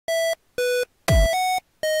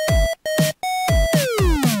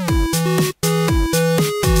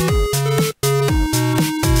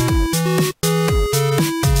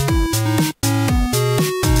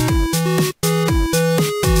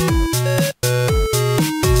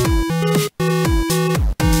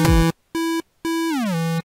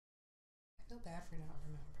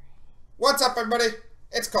everybody?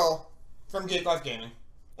 It's Cole from Geek Life Gaming.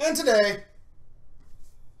 And today,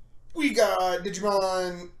 we got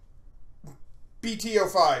Digimon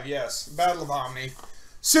BT05, yes, Battle of Omni.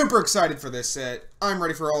 Super excited for this set. I'm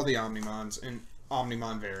ready for all the Omnimons and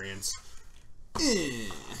Omnimon variants.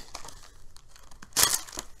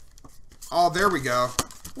 Oh, there we go.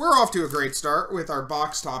 We're off to a great start with our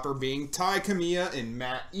box topper being Tai Kamiya and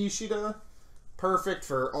Matt Ishida. Perfect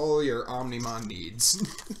for all your Omnimon needs.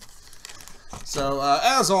 So,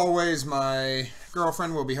 as always, my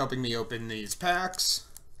girlfriend will be helping me open these packs.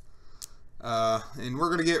 And we're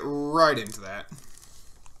going to get right into that.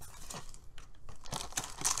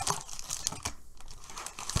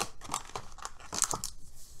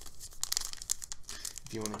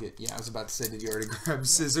 If you want to get... Yeah, I was about to say, did you already grab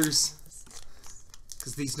scissors?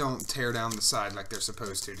 Because these don't tear down the side like they're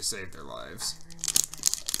supposed to save their lives.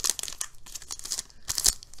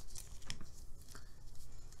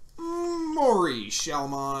 Mori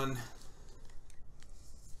Shellmon,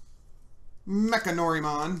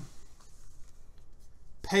 Mechanorimon,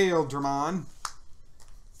 Paledramon,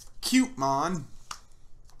 Cutemon,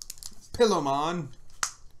 Pillowmon,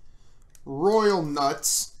 Royal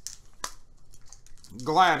Nuts,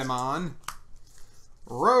 Gladimon,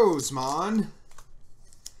 Rosemon,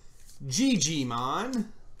 Gigimon,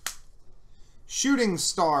 Shooting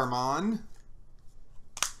Starmon.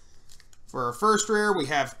 For our first rare, we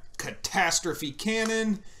have Catastrophe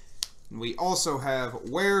Cannon. And we also have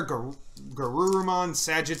Where Garurumon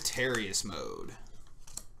Sagittarius Mode.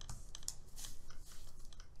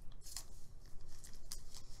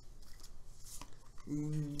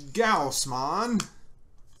 Gaussmon,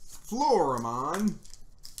 Floramon,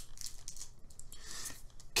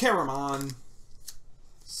 Karamon,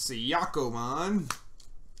 Siyakomon,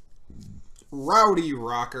 Rowdy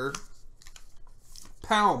Rocker,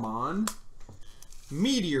 Palmon,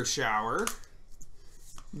 Meteor Shower,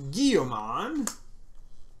 Guillemon,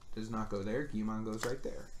 does not go there, Guillemon goes right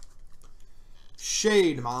there,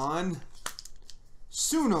 Shademon,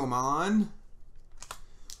 Sunomon,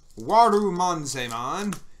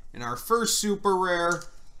 Warumonzemon, and our first super rare,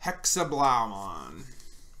 Hexablaumon.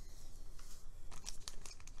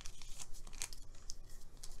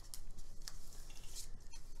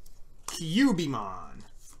 Cubimon,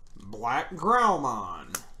 Black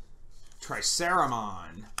Growlmon,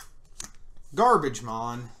 Triceramon,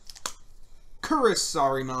 Garbagemon,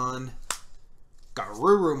 Kurisarimon,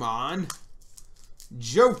 Garurumon,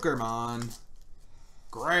 Jokermon,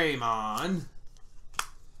 Greymon,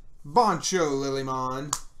 Boncho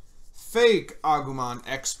Lilymon, Fake Agumon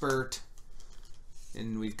Expert,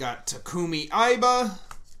 and we've got Takumi Aiba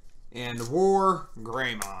and War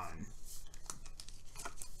Greymon.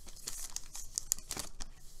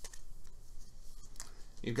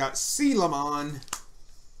 You've got Sealamon,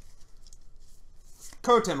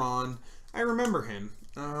 Kotemon. I remember him.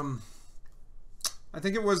 I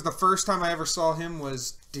think it was the first time I ever saw him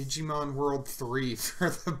was Digimon World 3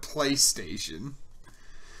 for the PlayStation.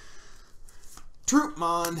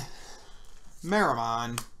 Troopmon,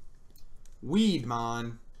 Marimon,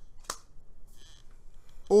 Weedmon,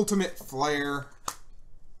 Ultimate Flare,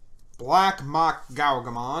 Black Mock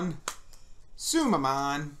Gaugamon,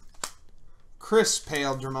 Sumamon, Chris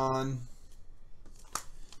Paledramon,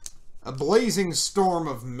 A Blazing Storm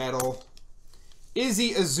of Metal,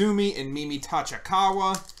 Izzy Azumi and Mimi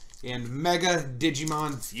Tachikawa, and Mega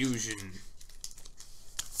Digimon Fusion.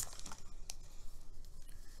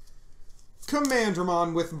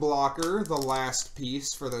 Commandramon with Blocker, the last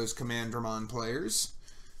piece for those Commandramon players.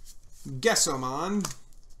 Gessomon,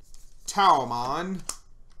 Taomon,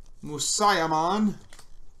 Musayamon,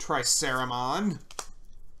 Triceramon,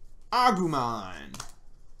 Agumon,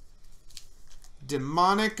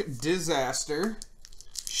 Demonic Disaster,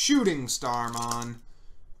 Shooting Starmon,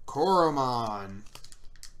 Koromon,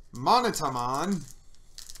 Monotamon,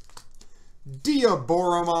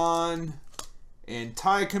 Diaboromon, and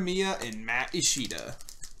Tai Kamiya and Matt Ishida.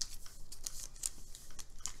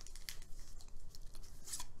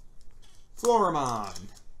 Floramon,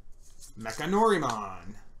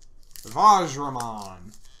 Mechanorimon,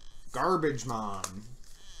 Vajramon, Garbagemon,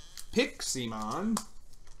 Piximon,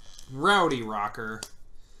 Rowdy Rocker,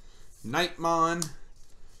 Nightmon,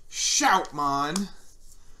 Shoutmon,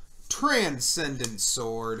 Transcendent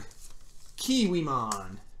Sword,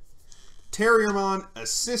 Kiwimon, Terriermon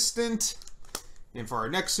Assistant, and for our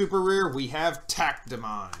next super rare, we have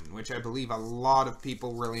Tactimon, which I believe a lot of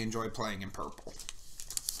people really enjoy playing in purple.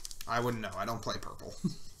 I wouldn't know, I don't play purple.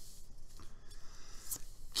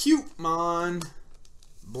 Cutemon,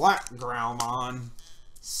 Black Growlmon,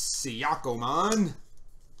 Siyakomon,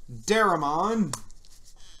 Daramon,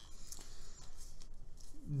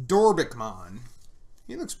 Dorbikmon.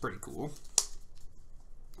 He looks pretty cool.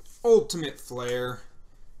 Ultimate Flare.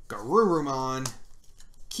 Garurumon.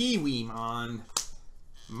 Kiwimon.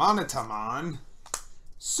 Monotamon.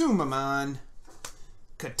 Sumamon.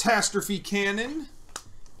 Catastrophe Cannon.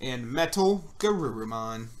 And Metal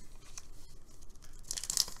Garurumon.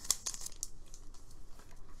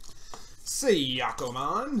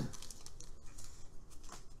 Sayakomon.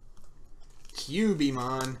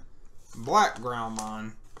 Cubimon. Black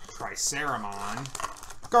Growlmon. Triceramon.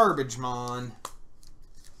 Garbagemon.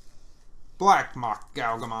 Black Mock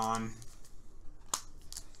Galgamon.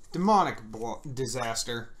 Demonic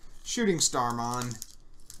Disaster. Shooting Starmon.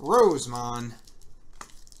 Rosemon.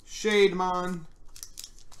 Shademon.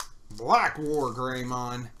 Black War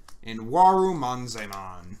Greymon. And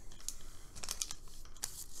Warumanzemon.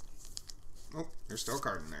 Oh, there's still a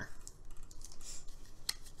card in there.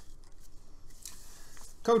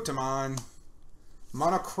 Kotamon.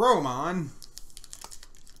 Monochromon.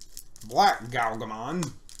 Black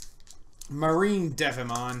Galgamon. Marine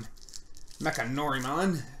Devimon.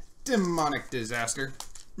 Mechanorimon. Demonic Disaster.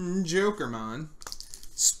 Jokermon.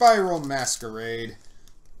 Spiral Masquerade.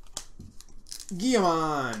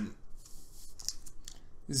 Guillemon.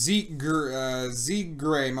 Zegreymon.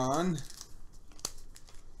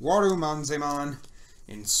 Warumanzemon.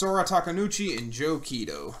 And Sora Takanuchi and Joe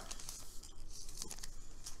Kido.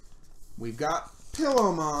 We've got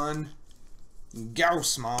Pillowmon.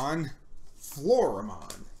 Gaussmon.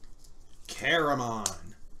 Floramon.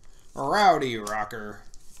 Caramon. Rowdy Rocker.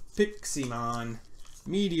 Piximon.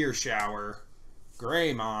 Meteor Shower.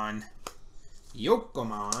 Greymon.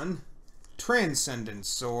 Yokomon. Transcendent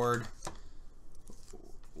Sword.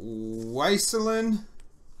 Weiselin.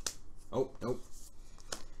 Oh, nope.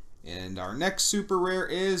 And our next super rare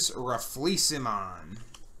is Rafflesimon.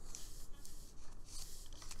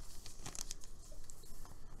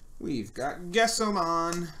 We've got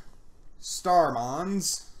Gessomon.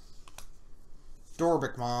 Starmons.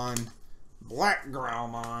 Dorbikmon. Black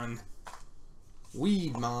Growlmon.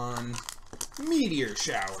 Weedmon. Meteor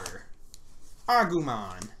Shower.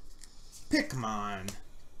 Agumon. Pikmon.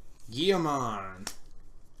 Guillemon.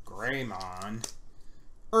 Greymon.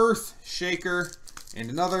 Earth Shaker.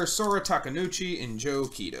 And another Sora Takanuchi and Joe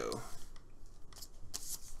Kido.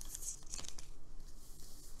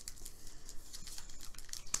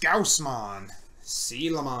 Gaussmon.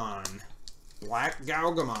 Sealamon. Black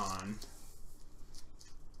Galgamon.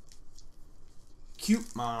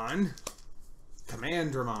 Cupemon.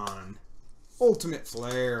 Commandramon. Ultimate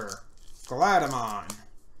Flare. Gladamon.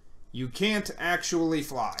 You can't actually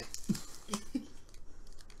fly.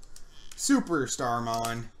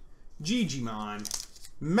 Superstarmon. Gigimon.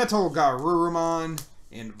 Metal Garurumon.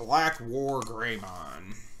 And Black War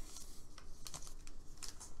Greymon.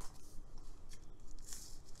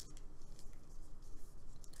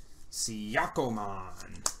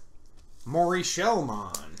 Siakomon.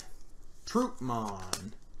 Morishellmon.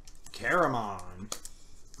 Troopmon. Caramon.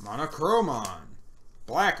 Monochromon.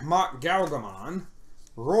 Black Mock Galgamon.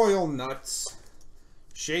 Royal Nuts.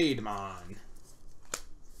 Shademon.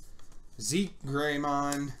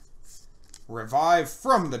 Zegreymon. Revive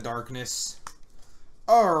from the Darkness.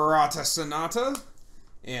 Arata Sonata.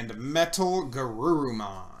 And Metal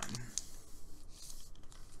Garurumon.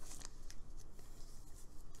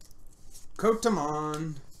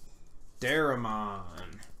 Kotamon.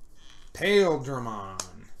 Daramon.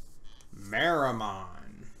 Paledramon.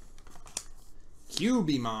 Maramon.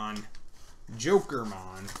 Cubimon.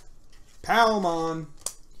 Jokermon. Palmon.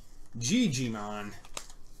 Gigimon.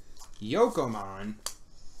 Yokomon.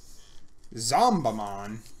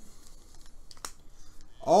 Zombamon.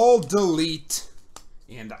 All Delete.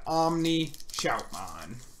 And Omni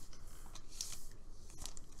Shoutmon.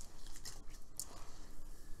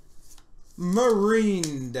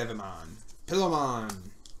 Marine Devimon. Pillowmon.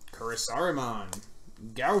 Kurisarimon.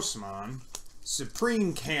 Gaussmon.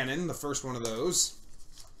 Supreme Cannon, the first one of those.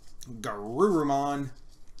 Garurumon.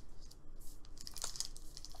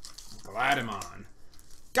 Gladamon.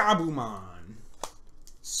 Gabumon.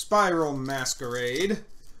 Spiral Masquerade.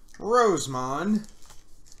 Rosemon.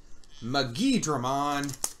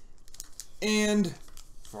 Magidramon. And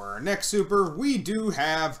for our next super, we do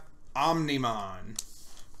have Omnimon.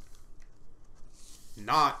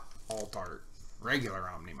 Not alt art. Regular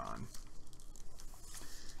Omnimon.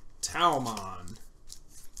 Taumon.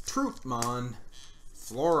 Troopmon.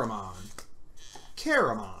 Floramon.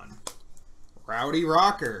 Caramon. Rowdy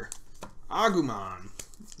Rocker. Agumon.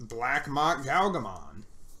 Black Mock Galgamon.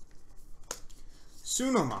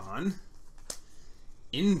 Sunomon.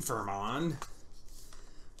 Infirmon.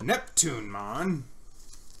 Neptunemon.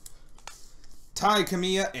 Tai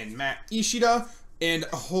Kamiya and Matt Ishida. And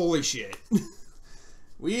holy shit.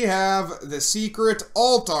 We have the secret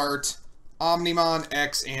alt art Omnimon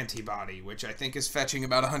X Antibody, which I think is fetching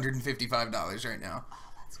about $155 right now. Oh,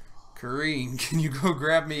 that's cool. Kareen, can you go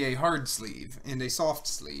grab me a hard sleeve and a soft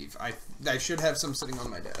sleeve? I should have some sitting on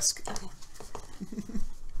my desk. Okay.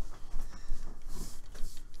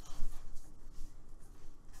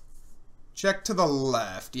 Check to the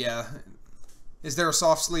left, yeah. Is there a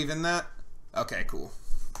soft sleeve in that? Okay, cool.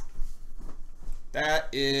 That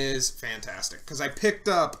is fantastic. Because I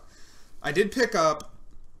did pick up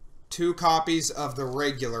 2 copies of the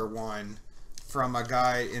regular one from a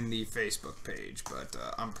guy in the Facebook page. But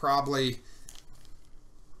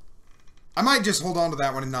I might just hold on to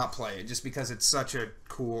that one and not play it. Just because it's such a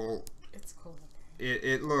cool... It's cool.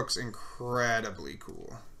 It looks incredibly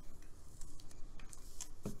cool.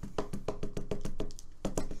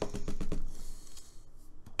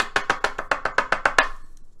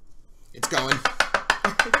 It's going.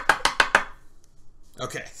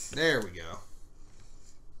 Okay, there we go.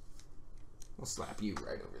 We'll slap you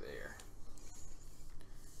right over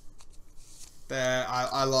there.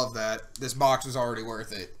 I love that. This box was already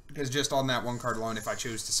worth it. Because just on that one card alone, if I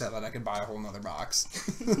choose to sell it, I could buy a whole nother box.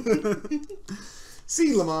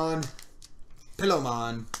 Sealamon,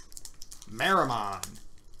 Pillowmon, Marimon,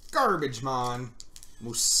 Garbagemon,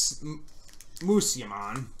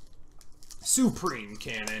 Musiamon, Supreme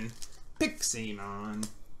Cannon, Pixiemon,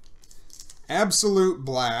 Absolute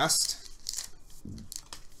Blast,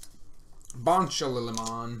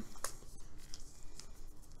 Bonchalilimon,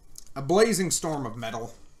 a Blazing Storm of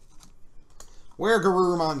Metal,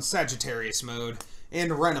 Weregarurumon Sagittarius mode,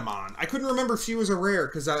 and Renamon. I couldn't remember if she was a rare,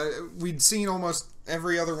 because we'd seen almost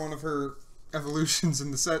every other one of her evolutions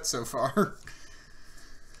in the set so far.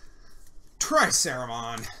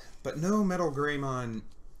 Triceramon, but no Metal Greymon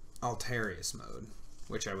Altarius mode,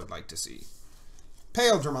 which I would like to see.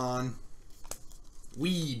 Paildramon,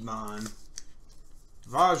 Weedmon,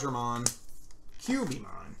 Vajramon,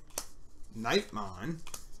 Cubimon, Nightmon,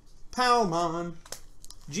 Palmon,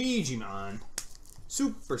 Gigimon,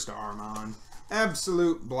 Superstarmon,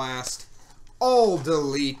 Absolute Blast, All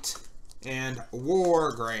Delete, and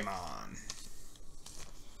War Greymon.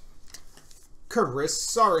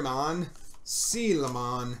 Karisarimon,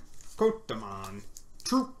 Sealamon, Kotamon,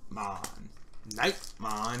 Troopmon,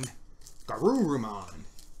 Nightmon, Garurumon,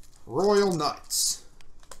 Royal Nuts,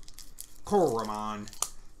 Koromon,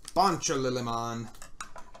 Bonchalilimon,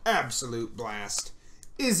 Absolute Blast,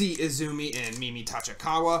 Izzy Izumi and Mimi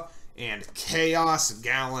Tachikawa, and Chaos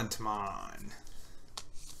Gallantmon.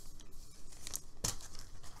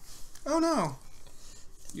 Oh no!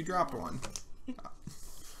 You dropped one.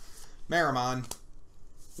 Marimon,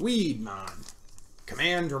 Weedmon,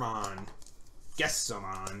 Commandramon,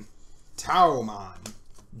 Gessomon, Taomon,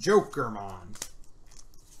 Jokermon,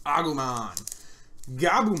 Agumon,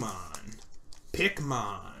 Gabumon,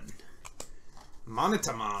 Pikmon,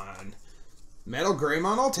 Monotamon, Metal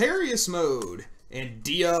Greymon Altarius mode, and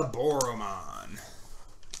Diaboromon.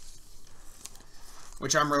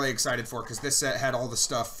 Which I'm really excited for, because this set had all the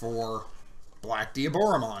stuff for Black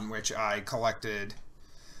Diaboromon, which I collected.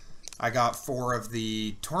 I got 4 of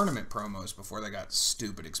the tournament promos before they got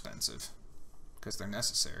stupid expensive. Because they're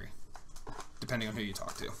necessary. Depending on who you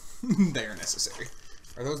talk to. They are necessary.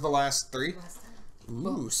 Are those the last 3?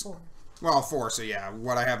 Ooh. 4. Well, 4, so yeah.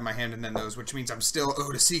 What I have in my hand and then those, which means I'm still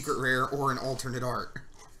owed a secret rare or an alternate art.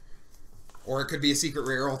 Or it could be a secret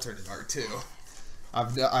rare alternate art, too.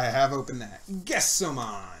 I have opened that.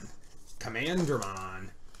 Gessomon, Commandramon,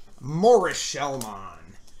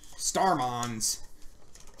 Morishellmon, Starmons,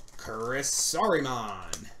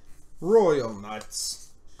 Karisarimon, Royal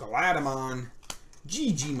Nuts, Galadamon,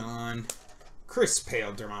 Gigimon,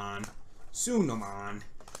 Crispaildramon, Sunomon,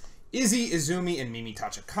 Izzy Izumi and Mimi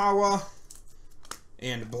Tachikawa,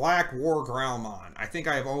 and Black War Growlmon. I think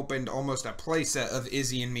I have opened almost a playset of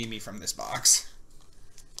Izzy and Mimi from this box.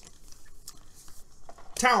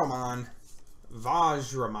 Taomon,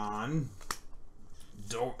 Vajramon,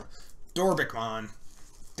 Dorbikmon,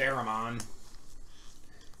 Daramon,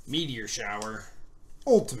 Meteor Shower,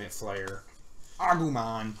 Ultimate Flare,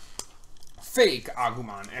 Agumon, Fake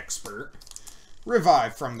Agumon Expert,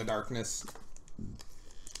 Revive from the Darkness,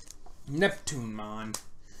 Neptunemon,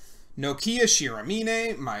 Nokia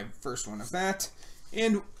Shiramine, my first one of that,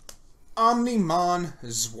 and Omnimon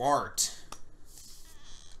Zwart.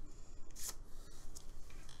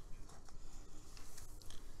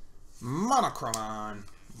 Monochromon,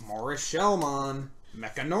 Morishellmon,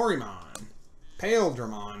 Mechanorimon,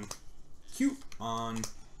 Paildramon, Cutemon,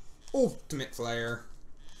 Ultimate Flare,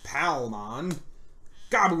 Palmon,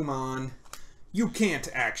 Gabumon, You Can't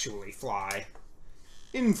Actually Fly,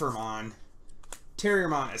 Infirmon,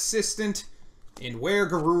 Terriermon Assistant, and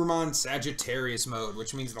Weregarurumon Sagittarius mode,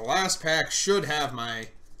 which means the last pack should have my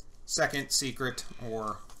second secret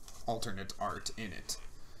or alternate art in it.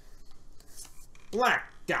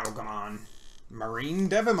 Black Galgamon, Marine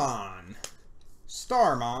Devimon,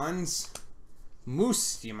 Starmons,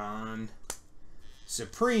 Mustiamon,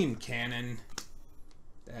 Supreme Cannon,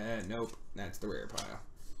 nope, that's the rare pile.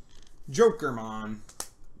 Jokermon,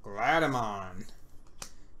 Gladamon,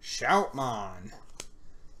 Shoutmon,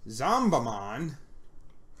 Zombamon,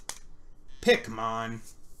 Pikmon,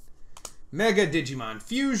 Mega Digimon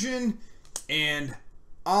Fusion, and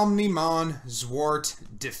Omnimon Zwart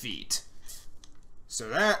Defeat. So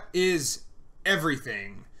that is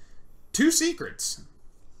everything. 2 secrets,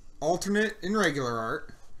 alternate and regular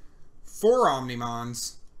art, 4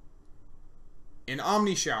 Omnimons, an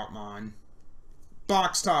Omni Shoutmon,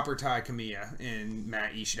 box topper Tai Kamiya, and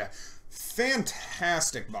Matt Ishida.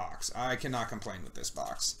 Fantastic box. I cannot complain with this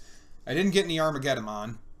box. I didn't get any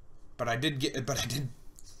Armageddon, but I did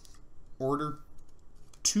order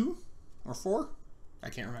 2 or 4. I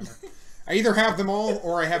can't remember. I either have them all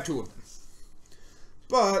or I have 2 of them.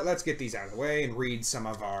 But let's get these out of the way and read some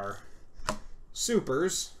of our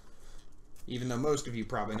supers. Even though most of you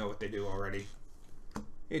probably know what they do already,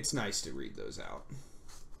 it's nice to read those out.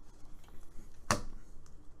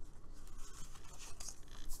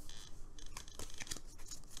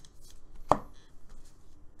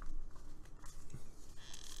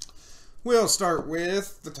 We'll start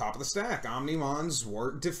with the top of the stack, Omnimon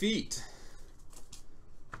Zwart Defeat.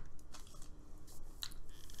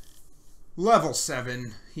 Level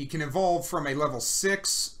 7. He can evolve from a level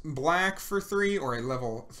 6 black for 3 or a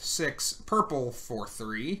level 6 purple for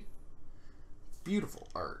 3. Beautiful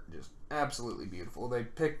art. Just absolutely beautiful. They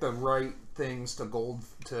picked the right things to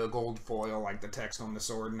gold foil, like the text on the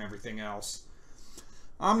sword and everything else.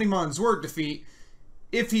 Omnimon Zwart Defeat.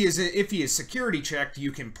 If he is security checked,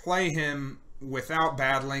 you can play him without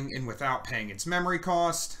battling and without paying its memory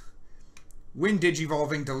cost. When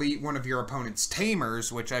digivolving, delete one of your opponent's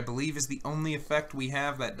tamers, which I believe is the only effect we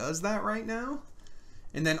have that does that right now.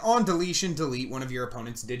 And then on deletion, delete one of your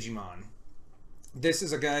opponent's Digimon. This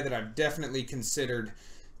is a guy that I've definitely considered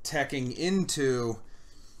teching into,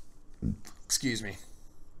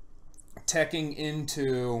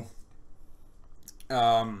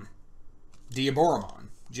 Diaboromon,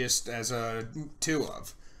 just as a 2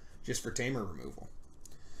 of, just for tamer removal.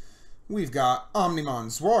 We've got Omnimon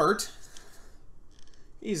Zwart.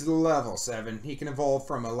 He's level 7. He can evolve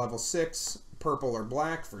from a level 6 purple or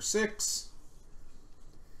black for 6.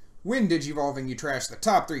 When digivolving, you trash the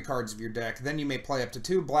top 3 cards of your deck. Then you may play up to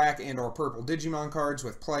 2 black and or purple Digimon cards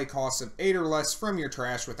with play costs of 8 or less from your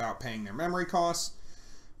trash without paying their memory costs.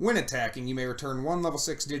 When attacking, you may return 1 level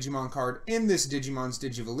 6 Digimon card and this Digimon's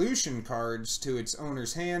Digivolution cards to its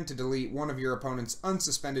owner's hand to delete one of your opponent's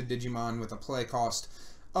unsuspended Digimon with a play cost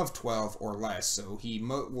of 12 or less. So he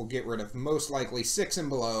will get rid of most likely 6 and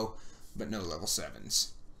below, but no level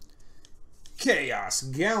 7s. Chaos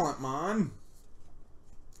Gallantmon.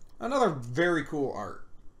 Another very cool art.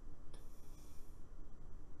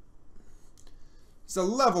 It's a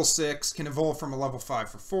level 6, can evolve from a level 5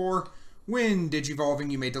 for 4. When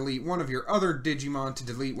digivolving, you may delete one of your other Digimon to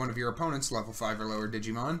delete one of your opponent's level 5 or lower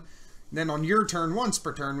Digimon. Then on your turn, once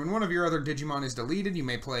per turn, when one of your other Digimon is deleted, you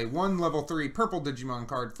may play 1 level 3 purple Digimon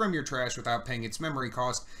card from your trash without paying its memory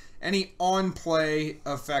cost. Any on-play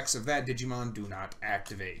effects of that Digimon do not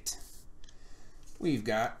activate. We've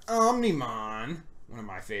got Omnimon, one of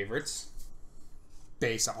my favorites.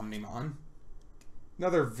 Base Omnimon.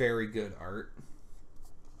 Another very good art.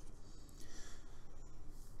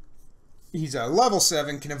 He's a level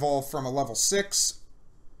 7, can evolve from a level 6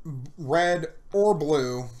 red or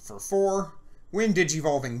blue for 4. When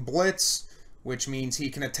digivolving, Blitz, which means he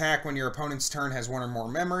can attack when your opponent's turn has 1 or more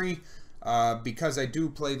memory. Because I do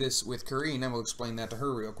play this with Karine, I will explain that to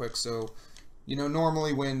her real quick. So, you know,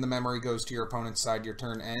 normally when the memory goes to your opponent's side, your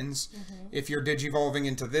turn ends. If you're digivolving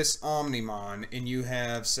into this Omnimon and you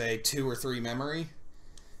have, say, 2 or 3 memory,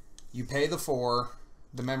 you pay the 4.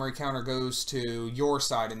 The memory counter goes to your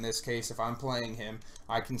side in this case. If I'm playing him,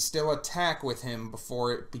 I can still attack with him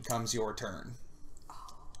before it becomes your turn.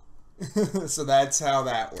 Oh. So that's how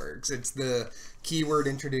that works. It's the keyword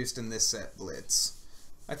introduced in this set, Blitz.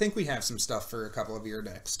 I think we have some stuff for a couple of your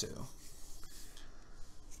decks too.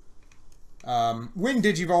 When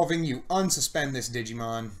digivolving, you unsuspend this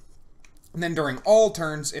Digimon. And then during all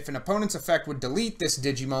turns, if an opponent's effect would delete this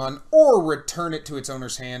Digimon or return it to its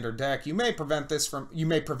owner's hand or deck, you may prevent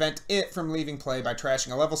it from leaving play by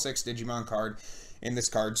trashing a level 6 Digimon card in this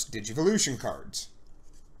card's Digivolution cards.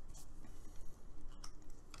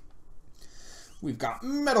 We've got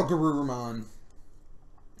Metal Garurumon,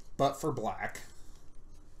 but for black.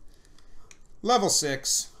 Level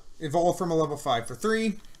 6, evolve from a level 5 for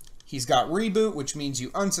 3. He's got Reboot, which means you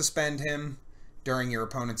unsuspend him during your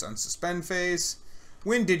opponent's unsuspend phase.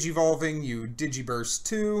 When Digivolving, you Digiburst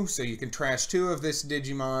 2, so you can trash 2 of this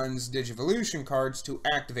Digimon's Digivolution cards to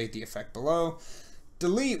activate the effect below.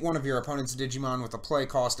 Delete one of your opponent's Digimon with a play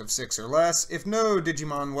cost of 6 or less. If no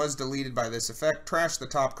Digimon was deleted by this effect, trash the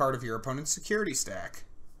top card of your opponent's security stack.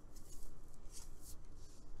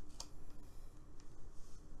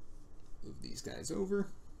 Move these guys over.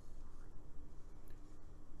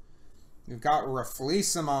 We've got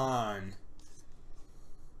Rafflesamon,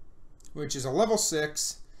 which is a level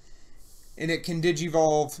 6, and it can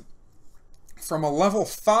Digivolve from a level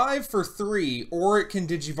 5 for 3, or it can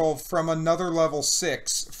Digivolve from another level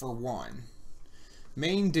 6 for 1.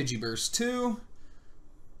 Main Digiburst 2.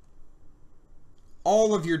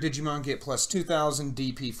 All of your Digimon get plus 2,000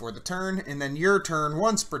 DP for the turn, and then your turn,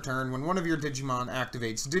 once per turn, when one of your Digimon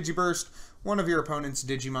activates Digiburst, one of your opponent's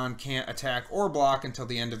Digimon can't attack or block until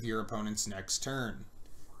the end of your opponent's next turn.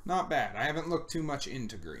 Not bad. I haven't looked too much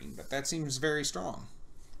into green, but that seems very strong.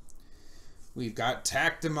 We've got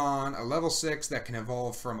Tactimon, a level 6 that can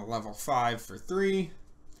evolve from a level 5 for 3.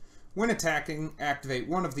 When attacking, activate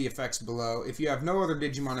one of the effects below. If you have no other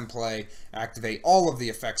Digimon in play, activate all of the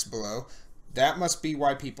effects below. That must be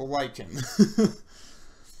why people like him.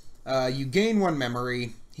 You gain 1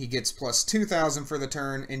 memory. He gets plus 2,000 for the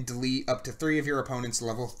turn, and delete up to 3 of your opponent's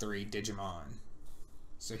level 3 Digimon.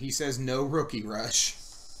 So he says no Rookie Rush.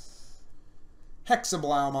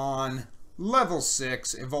 Hexablaumon, level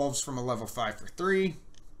 6, evolves from a level 5 for 3.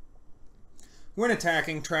 When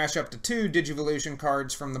attacking, trash up to 2 Digivolution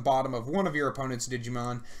cards from the bottom of one of your opponent's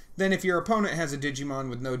Digimon. Then if your opponent has a Digimon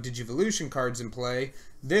with no Digivolution cards in play,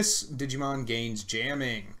 this Digimon gains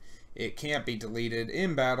jamming. It can't be deleted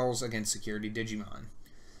in battles against security Digimon.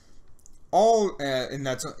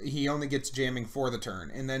 He only gets jamming for the turn.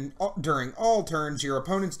 And then during all turns, your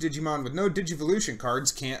opponent's Digimon with no Digivolution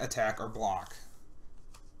cards can't attack or block.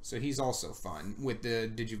 So he's also fun with the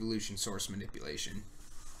Digivolution source manipulation.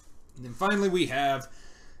 And then finally we have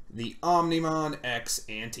the Omnimon X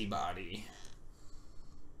Antibody.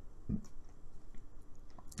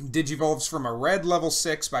 Digivolves from a red level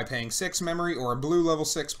 6 by paying 6 memory, or a blue level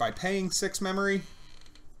 6 by paying 6 memory.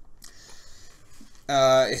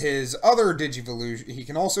 His other Digivolution, he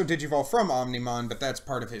can also Digivolve from Omnimon, but that's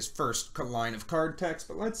part of his first line of card text.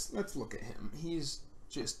 But let's look at him. He's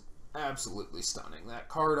just absolutely stunning. That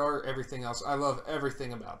card art, everything else. I love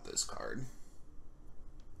everything about this card.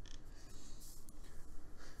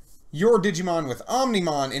 Your Digimon with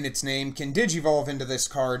Omnimon in its name can Digivolve into this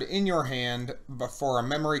card in your hand for a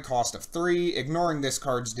memory cost of 3, ignoring this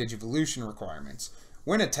card's Digivolution requirements.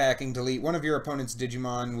 When attacking, delete one of your opponent's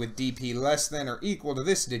Digimon with DP less than or equal to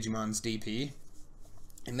this Digimon's DP.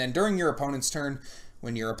 And then during your opponent's turn,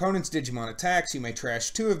 when your opponent's Digimon attacks, you may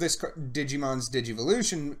trash 2 of this Digimon's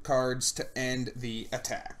Digivolution cards to end the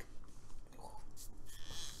attack.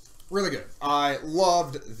 Really good. I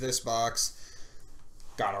loved this box.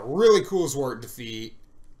 Got a really cool Zwart defeat.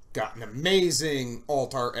 Got an amazing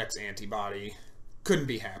Altar X Antibody. Couldn't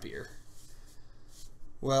be happier.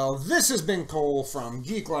 Well, this has been Cole from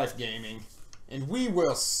Geek Life Gaming, and we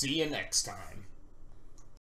will see you next time.